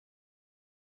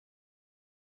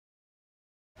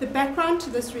The background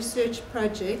to this research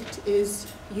project is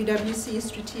UWC's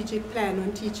strategic plan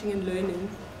on teaching and learning.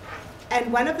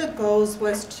 And one of the goals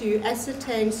was to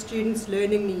ascertain students'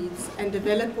 learning needs and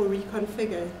develop or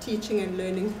reconfigure teaching and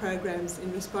learning programs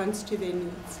in response to their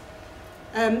needs.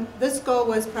 This goal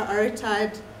was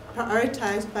prioritized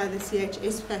by the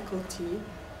CHS faculty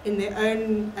in their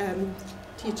own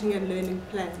teaching and learning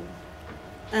plan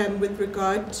with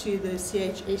regard to the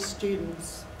CHS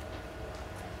students.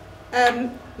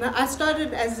 Now, I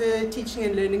started as a teaching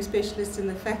and learning specialist in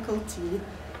the faculty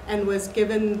and was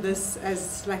given this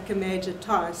as like a major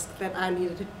task that I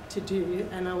needed to do,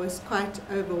 and I was quite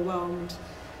overwhelmed,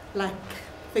 like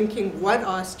thinking, what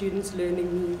are students'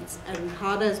 learning needs and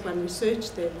how does one research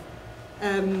them?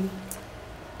 And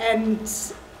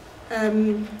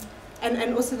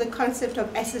also the concept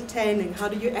of ascertaining, how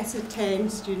do you ascertain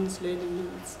students' learning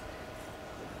needs?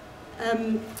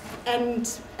 And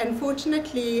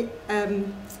fortunately,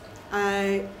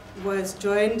 I was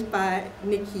joined by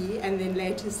Nicky and then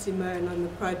later Simeone on the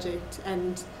project,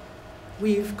 and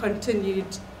we've continued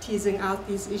teasing out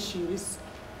these issues.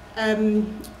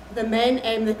 The main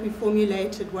aim that we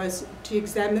formulated was to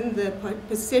examine the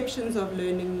perceptions of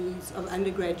learning needs of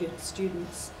undergraduate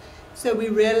students. So we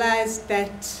realized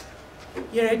that,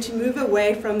 you know, to move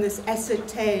away from this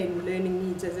ascertain learning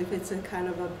needs as if it's a kind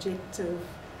of objective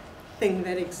thing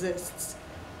that exists,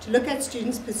 to look at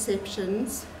students'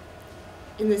 perceptions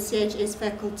in the CHS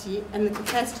faculty and the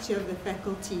capacity of the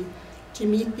faculty to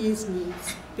meet these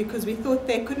needs, because we thought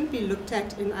they couldn't be looked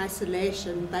at in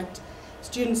isolation, but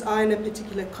students are in a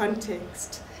particular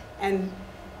context, and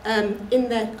in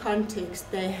that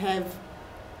context they have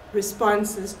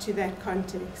responses to that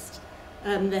context.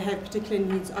 They have particular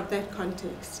needs of that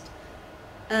context.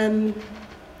 And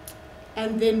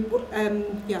then,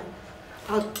 yeah,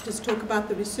 I'll just talk about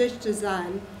the research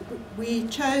design. We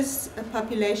chose a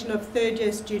population of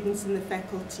third-year students in the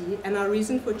faculty, and our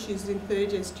reason for choosing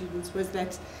third-year students was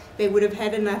that they would have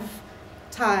had enough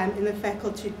time in the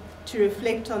faculty to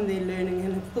reflect on their learning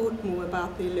and have thought more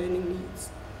about their learning needs.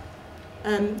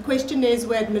 Questionnaires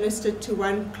were administered to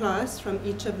one class from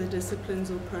each of the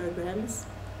disciplines or programs.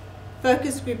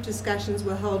 Focus group discussions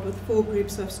were held with 4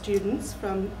 groups of students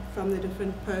from the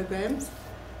different programs.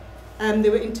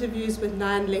 There were interviews with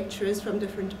 9 lecturers from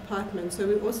different departments, so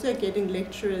we're also getting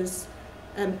lecturers'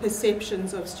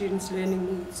 perceptions of students' learning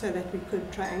needs so that we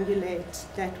could triangulate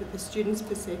that with the students'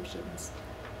 perceptions.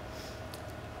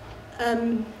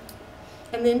 And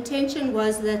the intention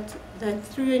was that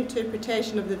through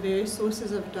interpretation of the various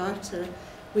sources of data,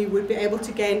 we would be able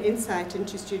to gain insight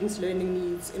into students' learning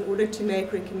needs in order to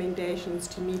make recommendations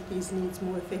to meet these needs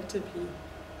more effectively.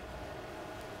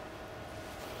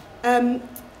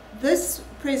 This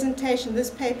presentation, this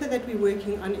paper that we're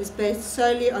working on, is based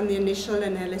solely on the initial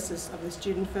analysis of the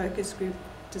student focus group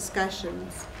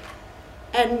discussions.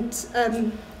 And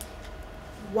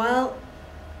while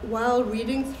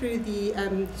reading through the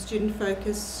student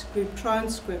focus group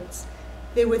transcripts,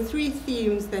 there were 3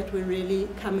 themes that were really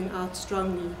coming out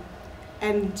strongly.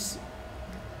 And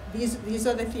these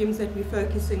are the themes that we're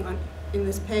focusing on in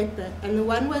this paper. And the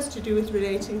one was to do with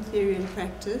relating theory and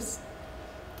practice.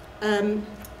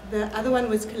 The other one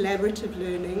was collaborative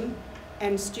learning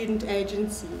and student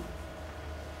agency.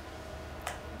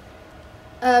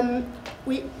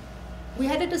 We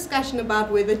had a discussion about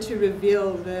whether to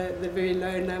reveal the very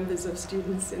low numbers of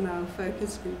students in our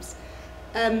focus groups.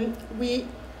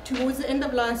 Towards the end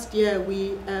of last year,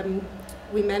 we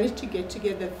managed to get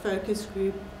together 3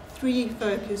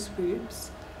 focus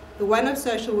groups. The one of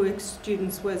social work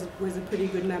students was a pretty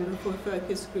good number for a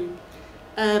focus group.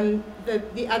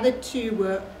 The other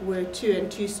 2 were 2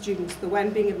 and 2 students, the one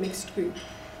being a mixed group.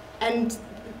 And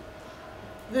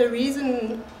the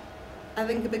reason, I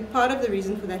think a big part of the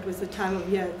reason for that was the time of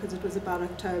year, because it was about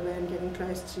October and getting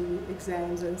close to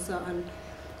exams and so on.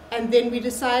 And then we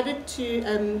decided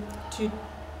to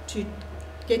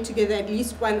get together at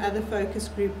least one other focus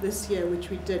group this year, which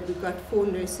we did. We got 4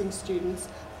 nursing students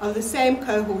of the same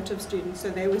cohort of students, so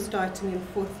they were starting in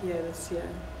 4th year this year.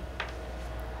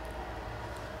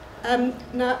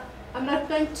 Now, I'm not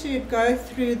going to go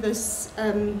through this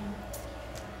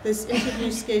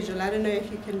interview schedule. I don't know if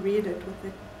you can read it with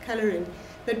the coloring.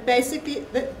 But basically,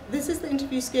 this is the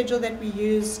interview schedule that we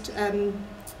used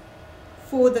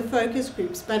for the focus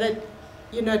groups. But it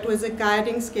was a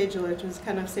guiding schedule. It was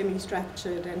kind of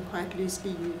semi-structured and quite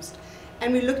loosely used.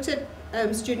 And we looked at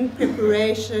student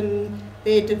preparation,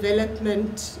 their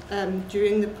development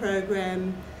during the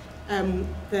program,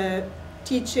 the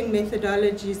teaching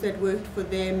methodologies that worked for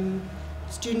them,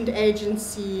 student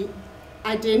agency,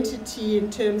 identity in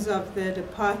terms of the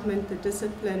department, the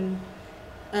discipline,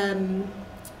 and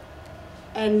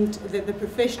the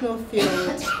professional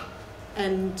field,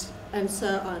 and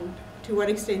so on, to what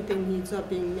extent their needs are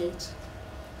being met.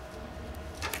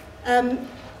 And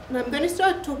I'm going to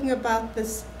start talking about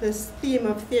this theme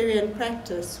of theory and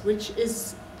practice, which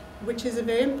is a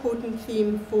very important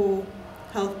theme for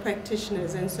health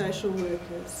practitioners and social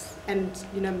workers. And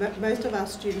you know, most of our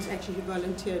students actually who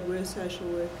volunteered were social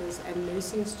workers and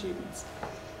nursing students,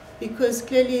 because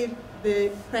clearly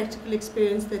the practical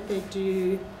experience that they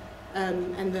do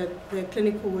and the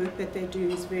clinical work that they do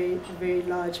is a very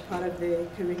large part of their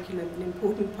curriculum, an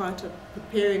important part of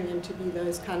preparing them to be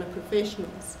those kind of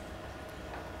professionals.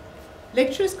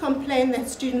 Lecturers complain that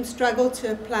students struggle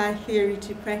to apply theory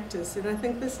to practice, and I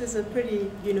think this is a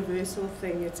pretty universal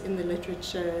thing. It's in the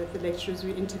literature. The lecturers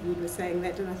we interviewed were saying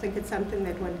that, and I think it's something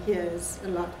that one hears a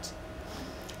lot.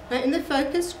 Now, in the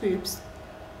focus groups,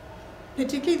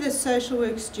 particularly the social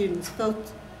work students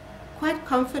felt quite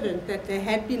confident that they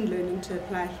had been learning to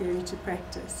apply theory to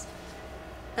practice.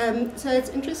 So it's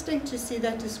interesting to see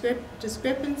that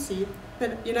discrepancy,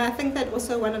 but you know, I think that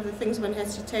also one of the things one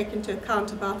has to take into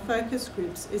account about focus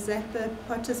groups is that the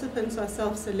participants are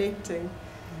self-selecting,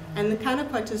 and the kind of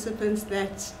participants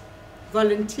that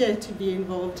volunteer to be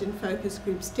involved in focus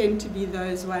groups tend to be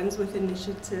those ones with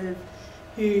initiative,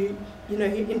 who who are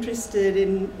interested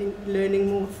in learning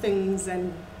more things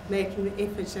and making the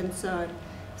effort and so on.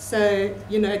 So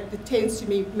it tends to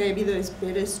be maybe those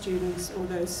better students or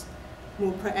those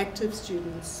more proactive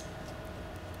students.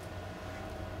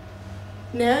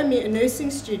 Naomi, a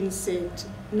nursing student, said,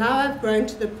 "Now I've grown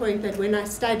to the point that when I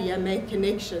study, I make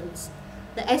connections.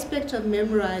 The aspect of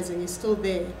memorizing is still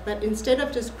there, but instead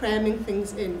of just cramming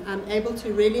things in, I'm able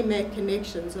to really make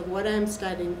connections of what I'm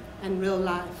studying and real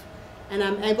life. And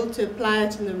I'm able to apply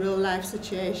it in the real life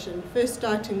situation, first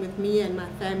starting with me and my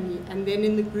family, and then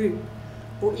in the group,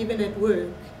 or even at work."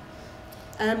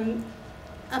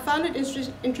 I found it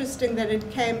interesting that it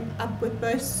came up with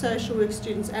both social work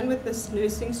students and with the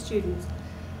nursing students.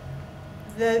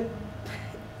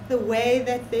 The way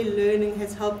that their learning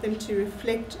has helped them to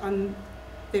reflect on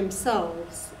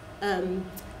themselves, and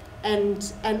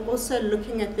also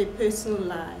looking at their personal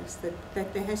lives,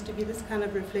 that there has to be this kind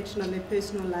of reflection on their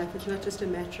personal life. It's not just a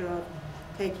matter of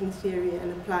taking theory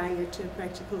and applying it to a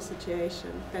practical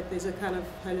situation, that there's a kind of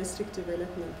holistic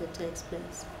development that takes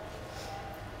place.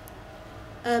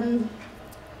 And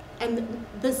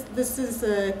this is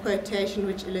a quotation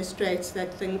which illustrates that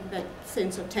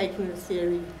sense of taking the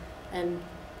theory and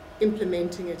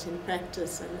implementing it in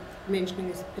practice, and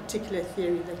mentioning a particular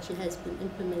theory that she has been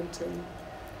implementing.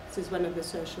 This is one of the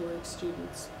social work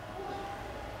students.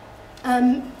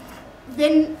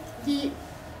 Then the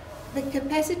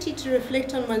capacity to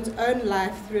reflect on one's own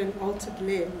life through an altered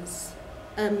lens.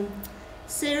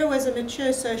 Sarah was a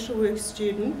mature social work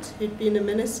student who'd been a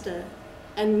minister,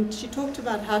 and she talked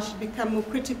about how she'd become more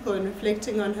critical in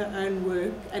reflecting on her own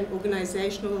work and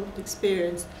organizational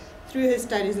experience through her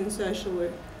studies in social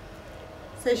work.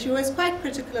 So she was quite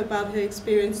critical about her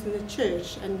experience in the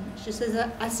church, and she says,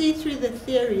 "I see through the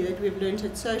theory that we've learned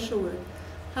at social work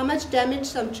how much damage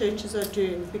some churches are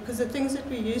doing, because the things that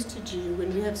we used to do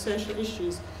when we have social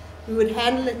issues, we would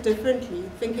handle it differently,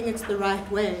 thinking it's the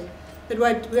right way. But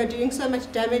we are doing so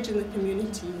much damage in the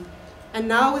community. And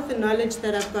now with the knowledge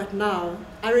that I've got now,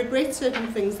 I regret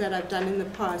certain things that I've done in the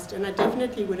past, and I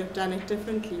definitely would have done it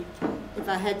differently if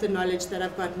I had the knowledge that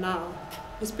I've got now,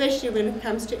 especially when it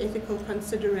comes to ethical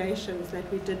considerations that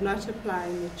we did not apply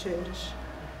in the church."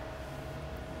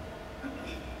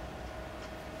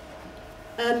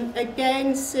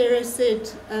 Again, Sarah said,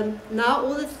 "Now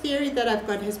all the theory that I've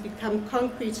got has become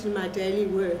concrete in my daily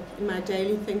work, in my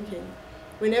daily thinking.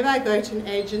 Whenever I go to an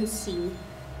agency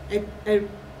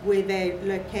where they're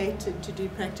located to do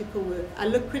practical work, I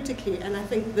look critically and I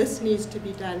think this needs to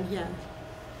be done here."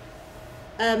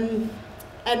 And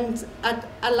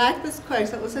I like this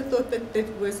quote. I also thought that there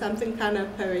was something kind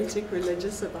of poetic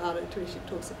religious about it, where she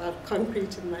talks about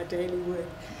concrete in my daily work.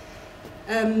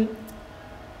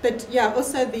 But yeah,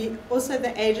 also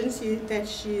the agency that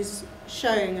she's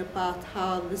showing about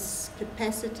how this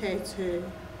capacitates her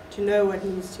to know what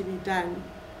needs to be done.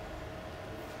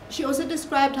 She also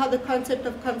described how the concept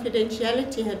of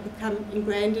confidentiality had become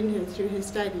ingrained in her through her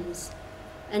studies.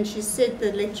 And she said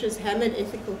the lecturers hammered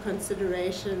ethical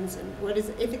considerations and what is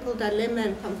ethical dilemma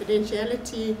and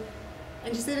confidentiality.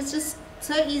 And she said it's just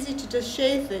so easy to just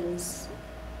share things.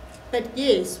 But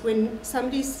yes, when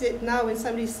somebody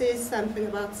says something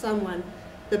about someone,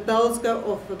 the bells go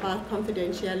off about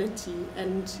confidentiality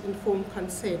and informed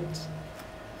consent.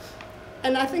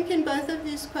 And I think in both of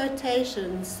these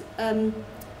quotations,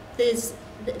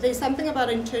 there's something about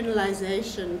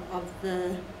internalization of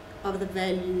the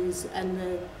values and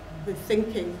the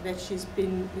thinking that she's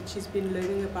been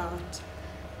learning about.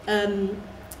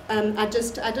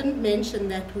 I didn't mention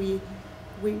that we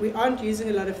aren't using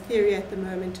a lot of theory at the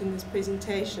moment in this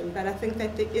presentation, but I think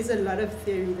that there is a lot of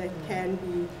theory that can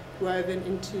be woven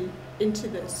into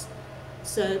this.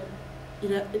 So, you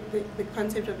know, the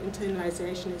concept of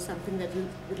internalization is something that we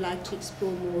would like to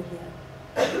explore more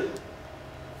here.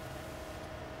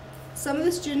 Some of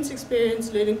the students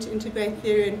experience learning to integrate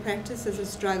theory and practice as a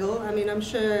struggle. I mean, I'm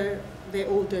sure they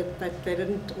all did, but they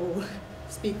didn't all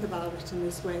speak about it in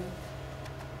this way.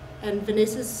 And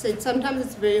Vanessa said sometimes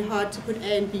it's very hard to put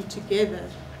A and B together.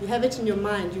 You have it in your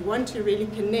mind. You want to really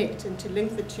connect and to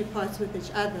link the two parts with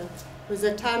each other. It was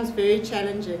at times very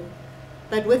challenging.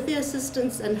 But with the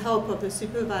assistance and help of the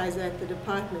supervisor at the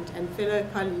department and fellow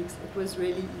colleagues, it was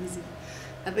really easy.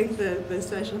 I think the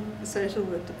social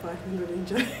work department would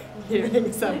enjoy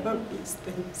hearing some of these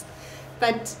things.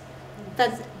 But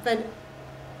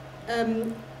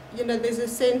you know, there's a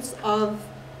sense of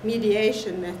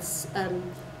mediation that's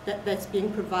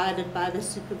being provided by the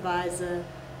supervisor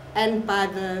and by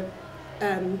her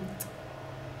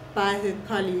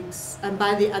colleagues and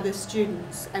by the other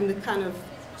students, and the kind of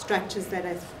structures that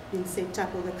have been set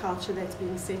up, or the culture that's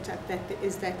being set up, that there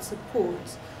is that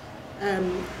support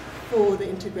for the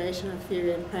integration of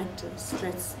theory and practice.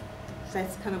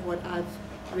 That's kind of what I've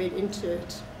read into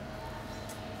it.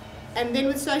 And then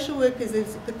with social workers,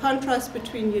 there's the contrast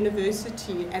between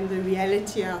university and the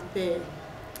reality out there.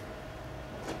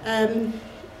 I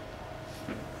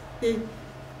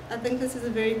think this is a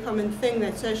very common thing,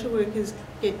 that social workers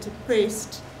get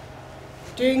depressed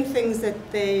doing things that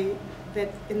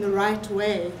in the right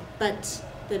way, but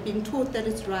they're being taught that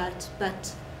it's right,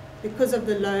 but because of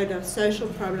the load of social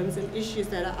problems and issues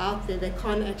that are out there, they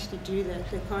can't actually do that.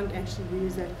 They can't actually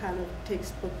use that kind of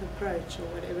textbook approach or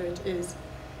whatever it is.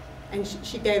 And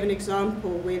she gave an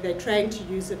example where they're trying to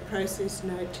use a process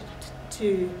note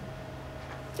to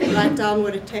write down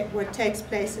what takes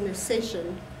place in a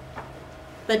session.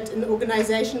 But in the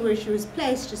organization where she was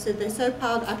placed, she said they're so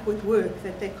piled up with work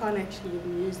that they can't actually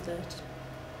even use that.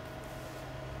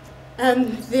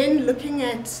 Then looking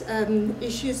at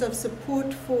issues of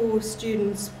support for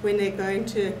students when they go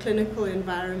into a clinical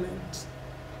environment.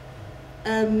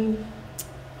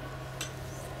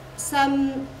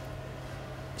 Some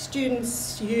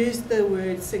students use the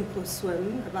word sink or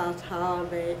swim about how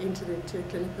they entered into a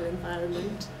clinical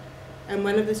environment. And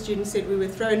one of the students said we were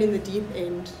thrown in the deep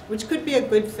end, which could be a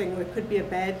good thing or it could be a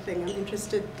bad thing. I'm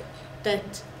interested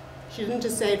that she didn't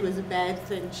just say it was a bad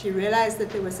thing. She realized that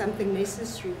there was something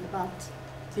necessary about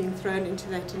being thrown into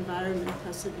that environment,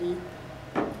 possibly.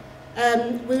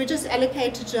 We were just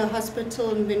allocated to a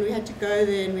hospital, and then we had to go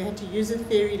there and we had to use a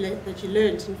theory that you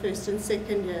learned in first and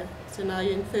second year. So now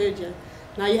you're in third year.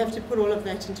 Now you have to put all of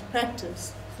that into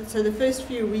practice. So the first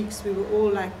few weeks we were all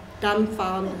like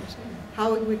dumbfounded.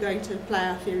 How are we going to apply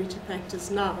our theory to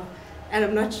practice now? And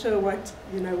I'm not sure what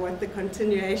the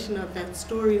continuation of that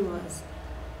story was.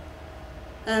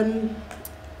 And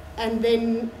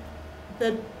then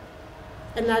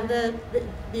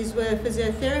these were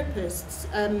physiotherapists.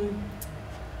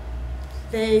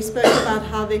 They spoke about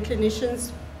how their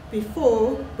clinicians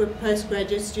before were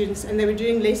postgraduate students and they were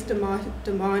doing less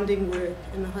demanding work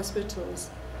in the hospitals,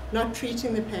 not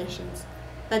treating the patients.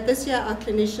 But this year our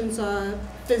clinicians are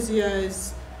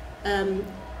physios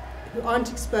who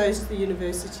aren't exposed to the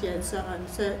university and so on.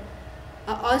 So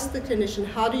I asked the clinician,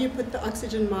 how do you put the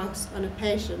oxygen mask on a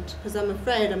patient? Because I'm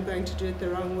afraid I'm going to do it the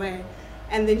wrong way.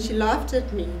 And then she laughed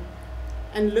at me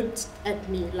and looked at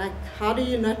me like, how do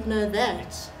you not know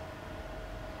that?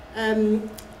 And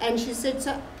she said,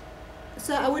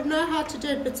 so I would know how to do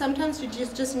it, but sometimes you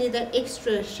just need that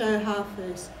extra show how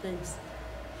first things.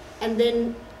 And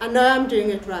then I know I'm doing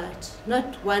it right,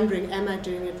 not wondering, am I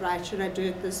doing it right? Should I do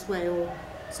it this way or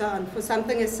so on? For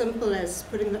something as simple as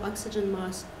putting the oxygen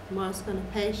mask on a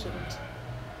patient.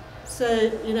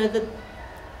 So,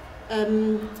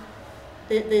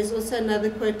 there's also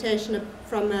another quotation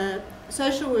from a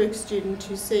social work student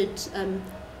who said,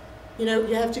 you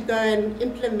have to go and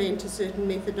implement a certain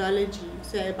methodology,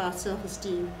 say about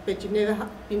self-esteem, but you've never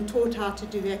been taught how to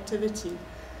do the activity.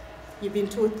 You've been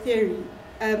taught theory.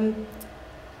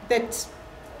 That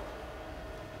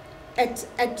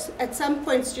at some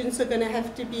point students are going to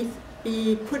have to be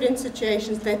put in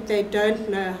situations that they don't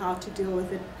know how to deal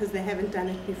with it because they haven't done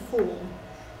it before.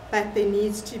 But there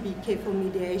needs to be careful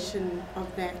mediation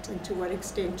of that, and to what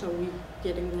extent are we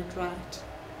getting that right.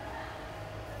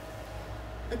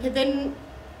 Okay, then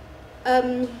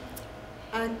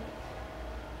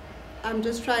I'm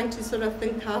just trying to sort of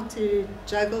think how to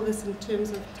juggle this in terms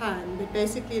of time. But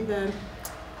basically the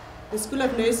School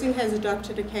of Nursing has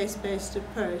adopted a case-based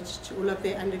approach to all of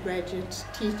their undergraduate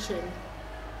teaching.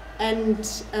 And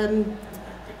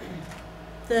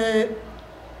the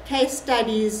case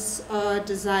studies are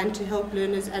designed to help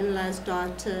learners analyze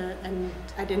data and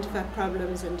identify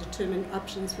problems and determine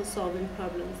options for solving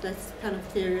problems. That's kind of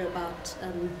theory about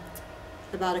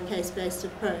a case-based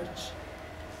approach.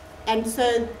 And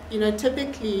so, you know,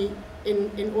 typically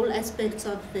in all aspects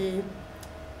of their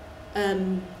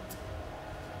kind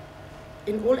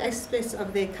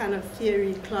of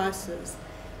theory classes,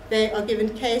 they are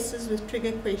given cases with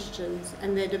trigger questions,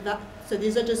 and so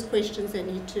these are just questions they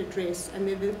need to address, and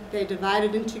they're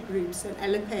divided into groups and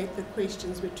allocate the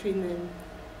questions between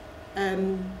them.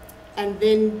 And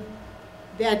then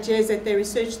the idea is that they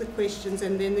research the questions,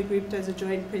 and then the group does a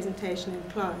joint presentation in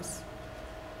class.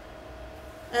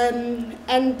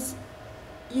 And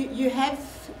you have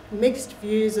mixed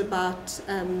views about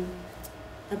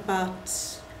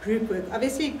group work.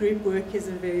 Obviously, group work is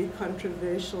a very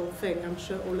controversial thing. I'm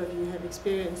sure all of you have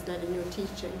experienced that in your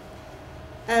teaching.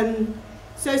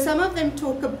 So some of them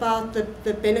talk about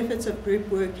the benefits of group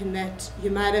work in that you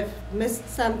might have missed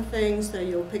something, so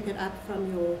you'll pick it up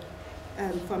from your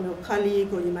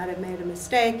colleague, or you might have made a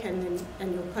mistake, and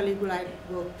your colleague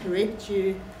will correct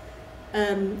you.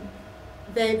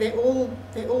 They all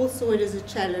saw it as a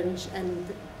challenge, and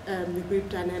the group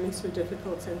dynamics were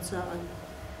difficult, and so on.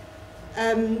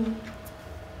 And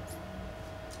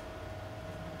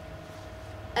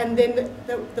then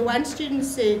the one student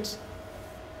said,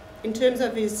 in terms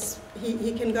of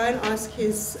he can go and ask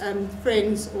his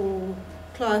friends or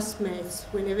classmates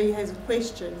whenever he has a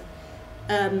question,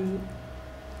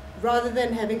 rather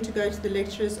than having to go to the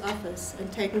lecturer's office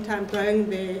and taking time going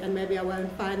there, and maybe I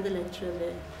won't find the lecturer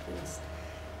there. Yes.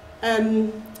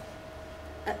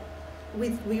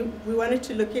 We wanted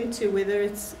to look into whether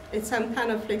it's some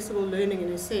kind of flexible learning,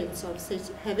 in a sense of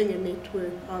having a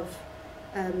network of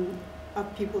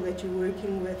people that you're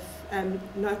working with,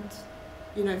 not,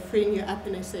 you know, freeing you up,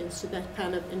 in a sense, to that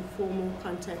kind of informal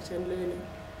contact and learning.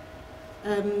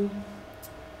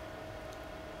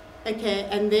 Okay,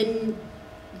 and then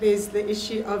there's the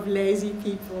issue of lazy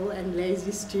people and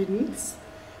lazy students,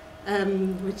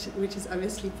 which is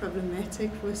obviously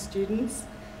problematic for students.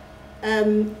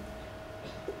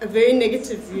 A very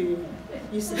negative view,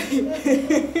 you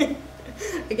say.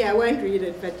 Okay, I won't read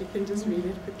it, but you can just read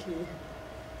it quickly.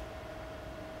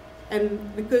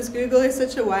 And because Google is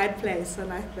such a wide place, I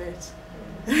like that.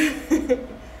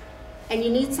 And you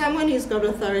need someone who's got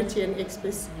authority and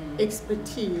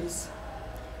expertise.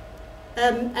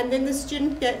 And then the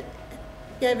student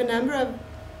gave a number of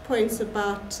points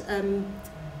about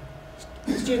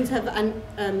students have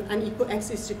unequal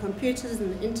access to computers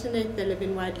and the internet, they live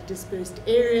in widely dispersed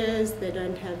areas, they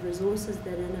don't have resources,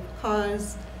 they don't have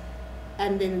cars,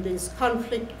 and then there's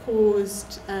conflict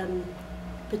caused,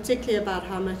 particularly about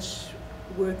how much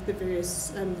work the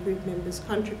various group members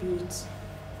contribute,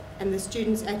 and the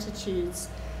students' attitudes.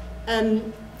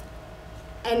 And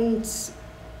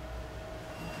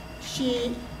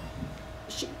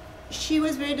she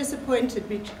was very disappointed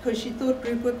because she thought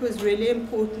group work was really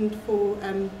important for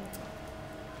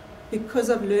because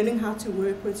of learning how to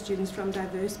work with students from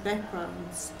diverse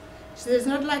backgrounds. So it's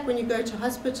not like when you go to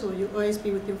hospital, you'll always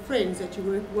be with your friends that you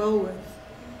work well with.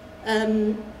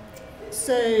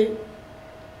 So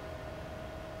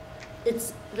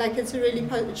it's like it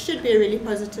should be a really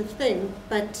positive thing,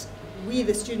 but we,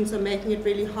 the students, are making it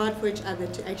really hard for each other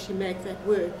to actually make that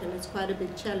work, and it's quite a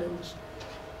big challenge.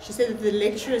 She said that the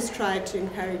lecturers tried to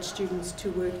encourage students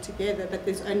to work together, but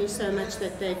there's only so much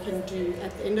that they can do.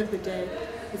 At the end of the day,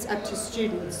 it's up to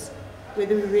students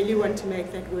whether we really want to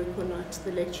make that work or not.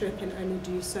 The lecturer can only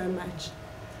do so much.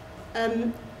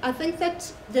 I think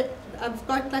that I've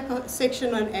got like a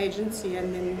section on agency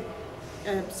and then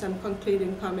some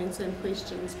concluding comments and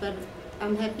questions, but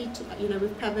I'm happy to,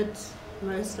 we've covered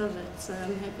most of it, so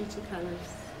I'm happy to kind of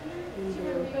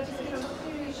endure.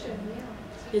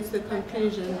 It's the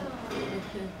conclusion.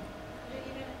 Okay.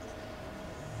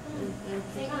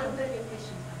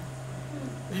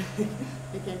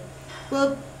 Okay.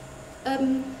 Well,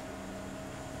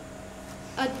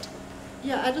 I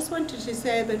just wanted to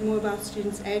say a bit more about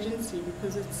students' agency,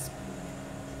 because it's,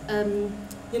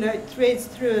 it threads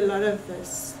through a lot of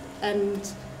this.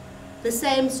 And the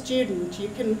same student, you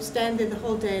can stand there the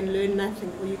whole day and learn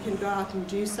nothing, or you can go out and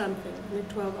do something in a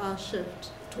 12-hour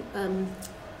shift.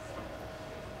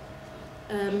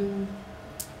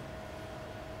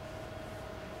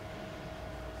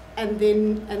 And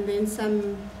then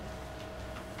some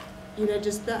you know,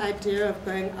 just the idea of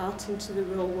going out into the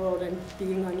real world and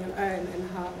being on your own, and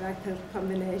how like a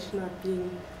combination of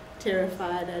being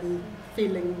terrified and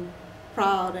feeling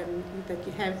proud and that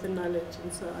you have the knowledge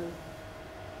and so on.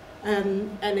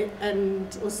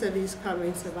 And also these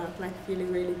comments about like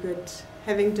feeling really good,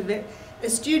 having a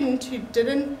student who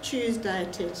didn't choose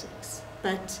dietetics,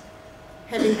 but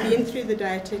having been through the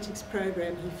dietetics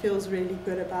program, he feels really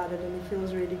good about it, and he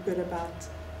feels really good about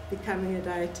becoming a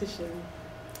dietitian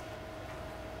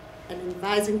and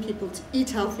advising people to eat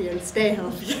healthy and stay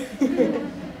healthy.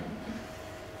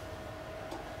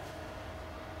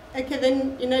 Okay,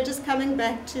 then, you know, just coming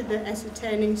back to the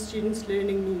ascertaining students'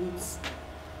 learning needs,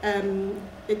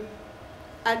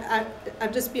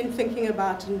 I've just been thinking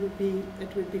about, and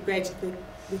it would be great if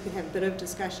we could have a bit of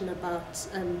discussion about,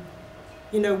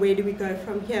 you know, where do we go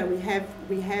from here? We have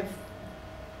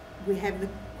the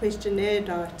questionnaire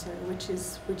data, which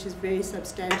is very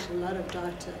substantial, a lot of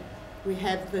data. We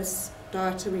have this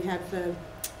data. We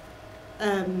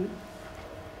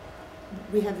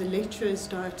have the lecturers'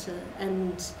 data,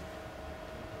 and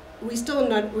we're still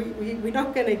not. We're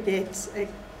not going to get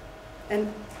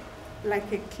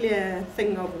like a clear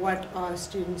thing of what are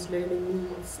students' learning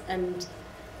needs, and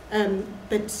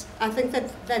but I think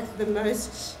that the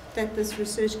most that this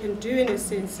research can do, in a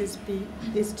sense, is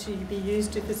to be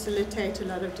used to facilitate a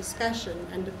lot of discussion,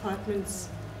 and departments,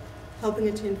 helping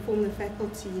it to inform the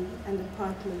faculty and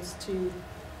departments to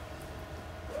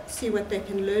see what they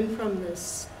can learn from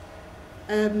this.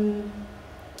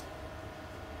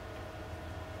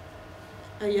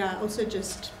 Yeah, I also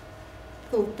just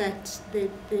thought that there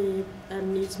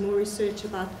needs more research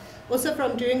about, also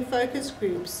from doing focus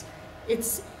groups,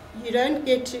 you don't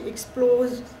get to explore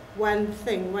one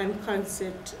thing, one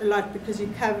concept a lot, because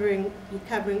you're covering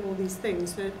all these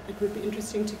things. So it would be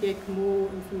interesting to get more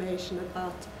information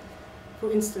about,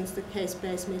 for instance, the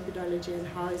case-based methodology and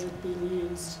how is it being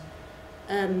used.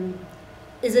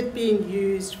 Is it being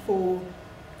used for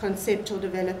conceptual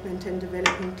development and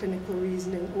developing clinical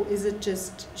reasoning, or is it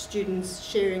just students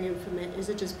sharing information? Is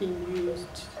it just being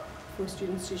used for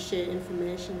students to share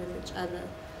information with each other,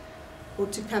 or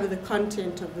to cover the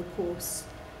content of the course?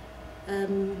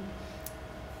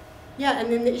 Yeah,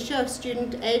 and then the issue of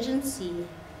student agency.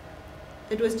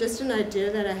 It was just an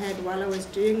idea that I had while I was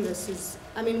doing this.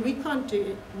 I mean, we can't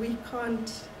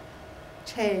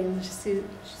change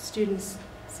students'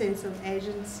 sense of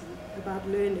agency about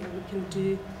learning.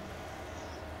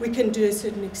 We can do a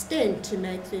certain extent to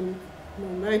make them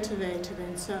more motivated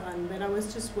and so on. But I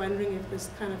was just wondering if this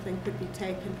kind of thing could be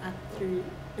taken up through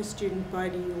a student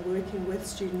body, or working with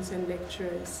students and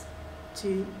lecturers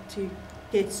to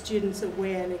get students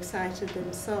aware and excited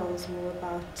themselves more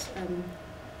about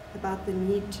the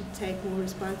need to take more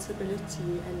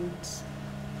responsibility and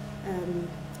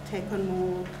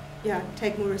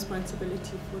take more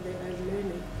responsibility for their own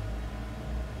learning.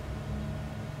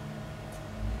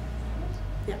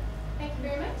 Yeah. Thank you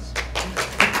very much.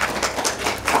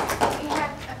 We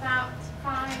have about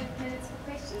 5 minutes for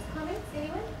questions, comments.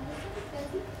 Anyone?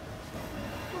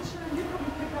 Well, Sharon, you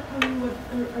probably pick up on what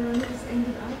Arona just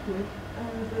ended up with,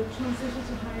 the transition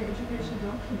to higher education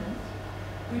document,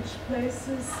 which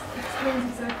explains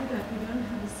exactly that. We don't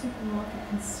have a supermarket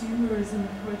consumerism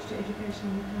approach to education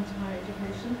when we come to higher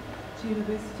education, to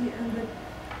university, and that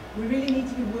we really need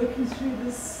to be working through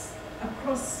this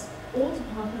across all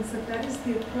departments, that is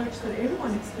the approach that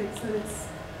everyone expects, that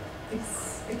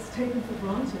it's taken for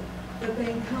granted, that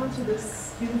they encounter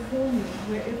this uniformly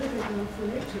wherever they go for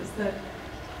lectures, that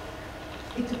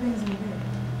it depends on them.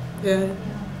 Yeah.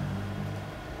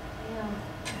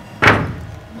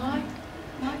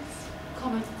 My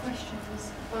comment question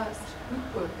was about group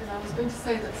work, and I was going to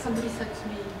say that somebody said to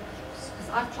me, because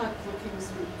I've tried working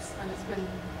with groups and it's been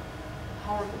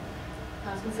horrible.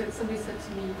 I was going to say that somebody said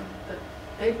to me that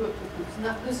they'd worked with groups, and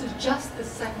that this is just the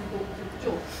second book in the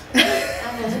job.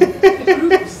 And the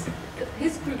groups,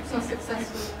 his groups are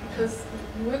successful because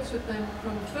he works with them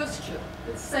from first year.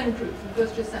 It's the same group from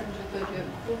first year, second year, third year,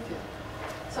 and fourth year.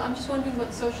 So I'm just wondering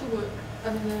what social work,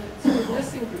 I mean, the sort of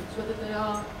listening groups, whether they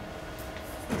are,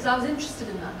 because I was interested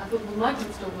in that. I thought, well, my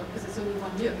groups don't work because it's only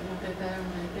 1 year, they're there and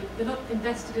they're not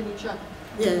invested in each other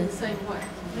in the same way.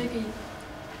 Maybe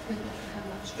I should have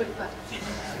that straight back.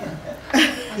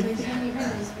 I mean, can you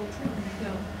read this book?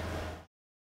 Yeah.